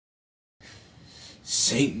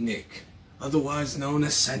Saint Nick, otherwise known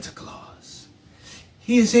as Santa Claus.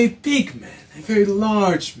 He is a big man, a very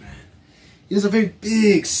large man. He has a very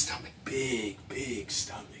big stomach, big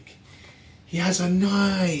stomach. He has a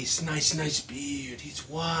nice beard. He's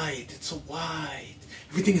white, it's so white.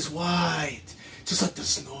 Everything is white, just like the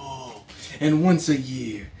snow. And once a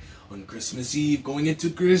year, on Christmas Eve, going into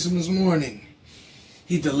Christmas morning,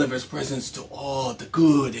 he delivers presents to all the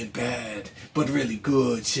good and bad, but really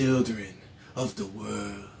good children of the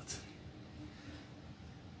world.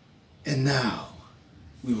 And now,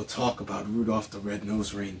 we will talk about Rudolph the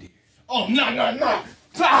Red-Nosed Reindeer. Oh, no.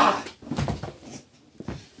 Ah!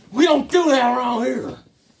 We don't do that around here.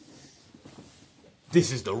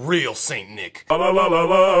 This is the real Saint Nick. La la la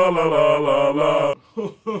la la la la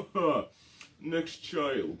la. Next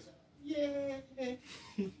child. Yeah.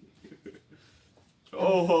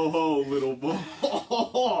 Oh ho ho, little boy.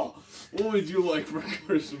 What would you like for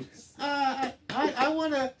Christmas? I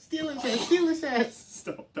want a Steelers hat.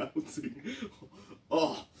 Stop bouncing.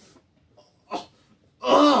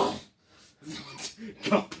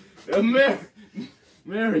 Go.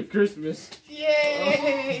 Merry Christmas.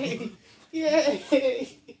 Yay!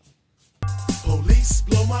 Yay! Police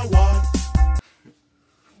blow my wad.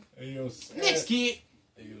 Hey, yo, Santa. Next kid.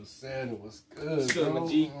 Hey, yo, Santa, what's good? What's good, my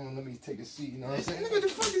G? Let me take a seat, you know what I'm saying? What the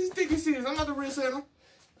fuck is he thinking serious? I'm not the real Santa.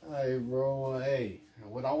 Hey, bro, hey.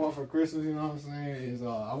 What I want for Christmas, you know what I'm saying, is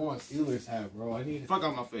I want a Steelers hat, bro. I need it. Fuck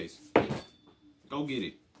out my face. Go get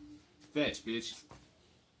it. Fetch, bitch.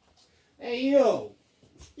 Hey, yo.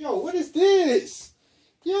 Yo, what is this?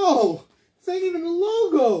 Yo, this ain't even the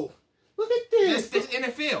logo. Look at this. That's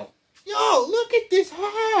NFL. Yo, look at this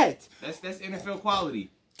hat. That's NFL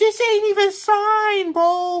quality. This ain't even signed,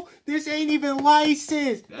 bro. This ain't even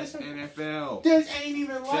licensed. That's NFL. This ain't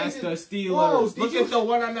even licensed. That's the Steelers. Bro, look at the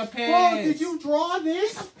one on the pants. Bro, did you draw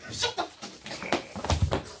this? Shut the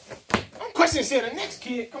I'm questioning Santa. Next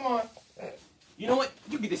kid, come on. You know what?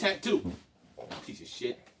 You get this hat too. Piece of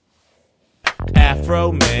shit.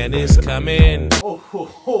 Afro Man is coming.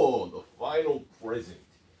 Oh, the final present.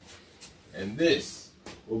 And this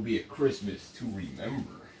will be a Christmas to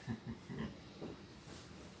remember.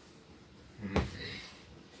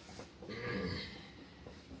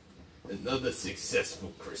 Another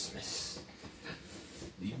successful Christmas.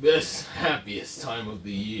 The best, happiest time of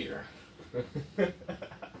the year.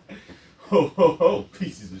 Ho, ho, ho,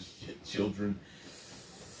 pieces of shit, children.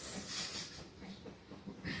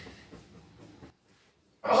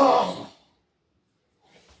 Oh!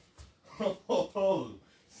 Ho, ho, ho.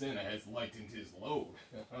 Santa has lightened his load.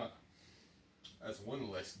 That's one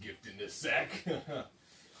less gift in the sack.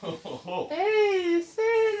 Ho, ho, ho. Hey,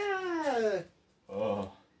 Santa!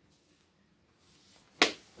 Oh.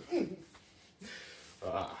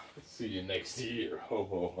 See you next year. Ho,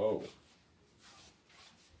 ho,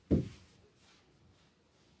 ho.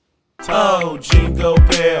 Oh, Jingle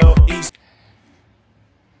Bell.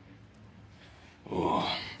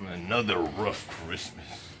 Oh, another rough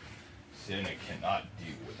Christmas. Santa cannot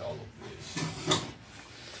deal with all of this.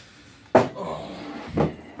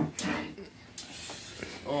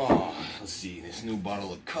 Oh, let's see, this new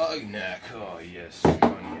bottle of cognac. Oh, yes,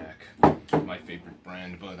 cognac. My favorite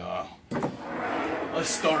brand, but, let's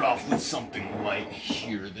start off with something light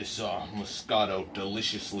here. This, Moscato,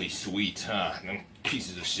 deliciously sweet, Them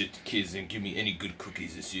pieces of shit the kids didn't give me any good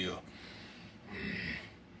cookies this year.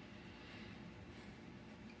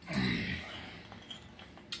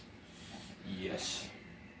 Yes.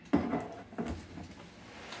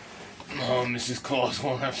 Oh, Mrs. Claus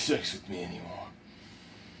won't have sex with me anymore.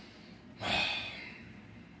 I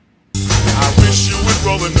wish you would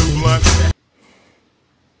roll a new blunt.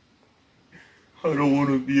 I don't want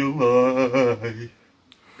to be alive.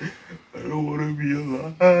 I don't want to be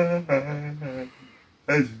alive.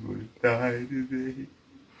 I just want to die today.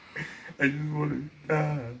 I just want to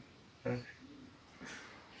die.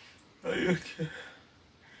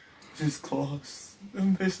 Mrs. Claus,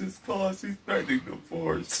 Mrs. Claus, he's threatening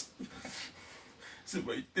divorce. So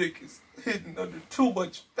my dick is hidden under too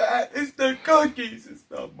much fat. It's the cookies. It's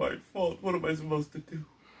not my fault. What am I supposed to do?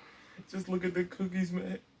 Just look at the cookies,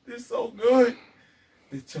 man. They're so good.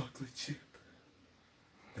 The chocolate chip.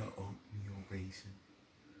 The oatmeal raisin.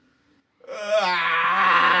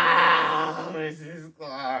 Mrs.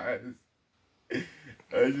 Claus.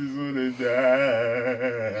 I just want to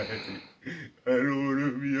die. I don't want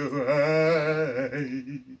to be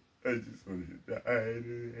alive. I just want to die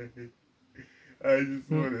today. I just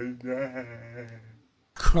want to die.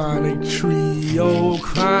 Chronic trio,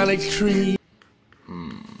 chronic tree.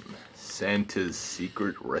 Santa's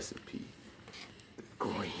secret recipe. The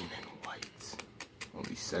green and whites.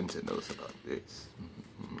 Only Santa knows about this.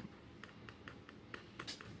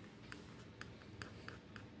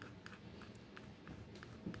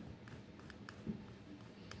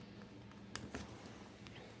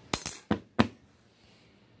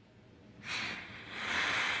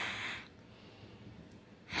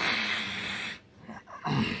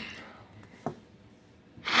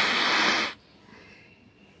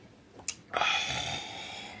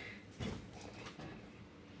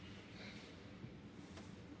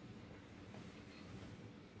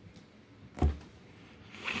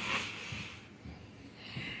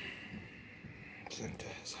 Santa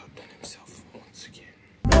has outdone himself once again.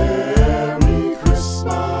 Merry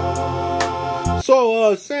Christmas.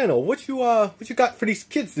 So, Santa, what you got for these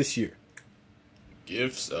kids this year?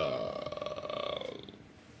 Gifts,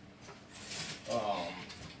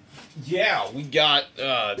 yeah, we got,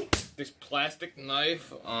 this plastic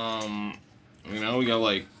knife, you know, we got,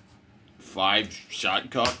 like, 5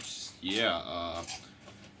 shot cups, yeah,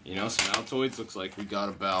 you know, some Altoids, looks like we got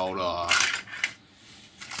about,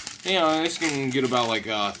 you know, this can get about, like,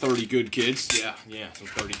 30 good kids, yeah, some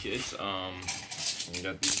 30 kids, we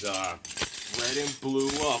got these, red and blue,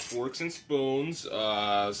 forks and spoons,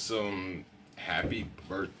 some happy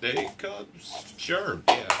birthday cups, sure,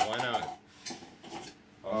 yeah, why not?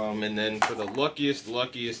 And then for the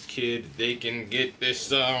luckiest kid, they can get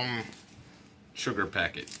this, sugar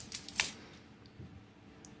packet.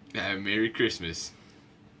 Merry Christmas.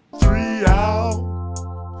 3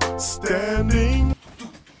 outstanding.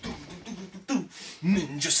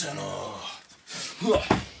 Ninja Santa.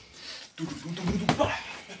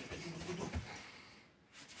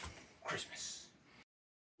 Christmas.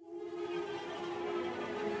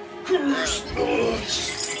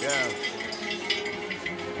 Yeah.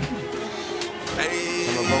 Hey.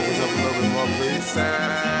 Turn my vocals up a little bit more, please.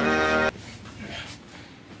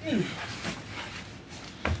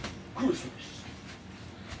 Christmas.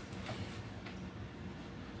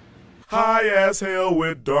 High as hell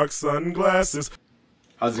with dark sunglasses.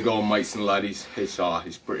 How's it going, mates and laddies?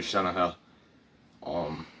 It's British Santa here.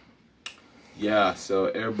 Yeah, so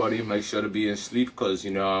everybody make sure to be asleep, because,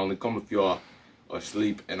 you know, I only come if you're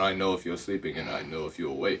asleep, and I know if you're sleeping, and I know if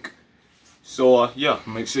you're awake. So, yeah,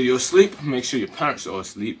 make sure you're asleep, make sure your parents are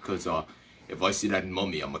asleep, because, if I see that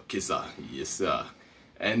mummy, I'ma kiss her, yes, sir.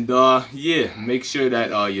 And, yeah, make sure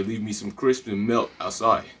that, you leave me some crisps and milk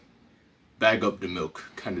outside. Bag up the milk,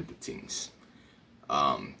 kind of the things.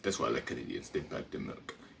 That's why I like Canadians, they bag the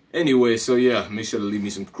milk. Anyway, so yeah, make sure to leave me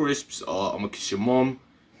some crisps, I'm gonna kiss your mom.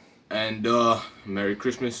 And, Merry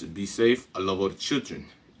Christmas, be safe, I love all the children,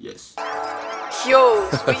 yes. Yo,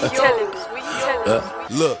 what you telling me?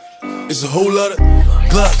 Look, it's a whole lot of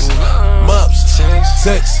Glocks, mops,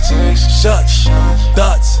 sex, shots,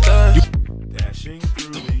 dots. Dashing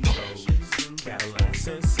through the Cadillacs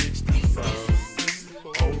and 64s.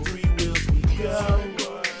 On 3 wheels we go.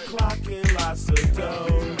 Clocking lots of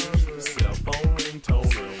dough. Cell phone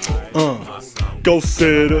ringtone and white. Go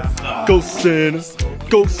Santa, go Santa,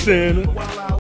 go Santa.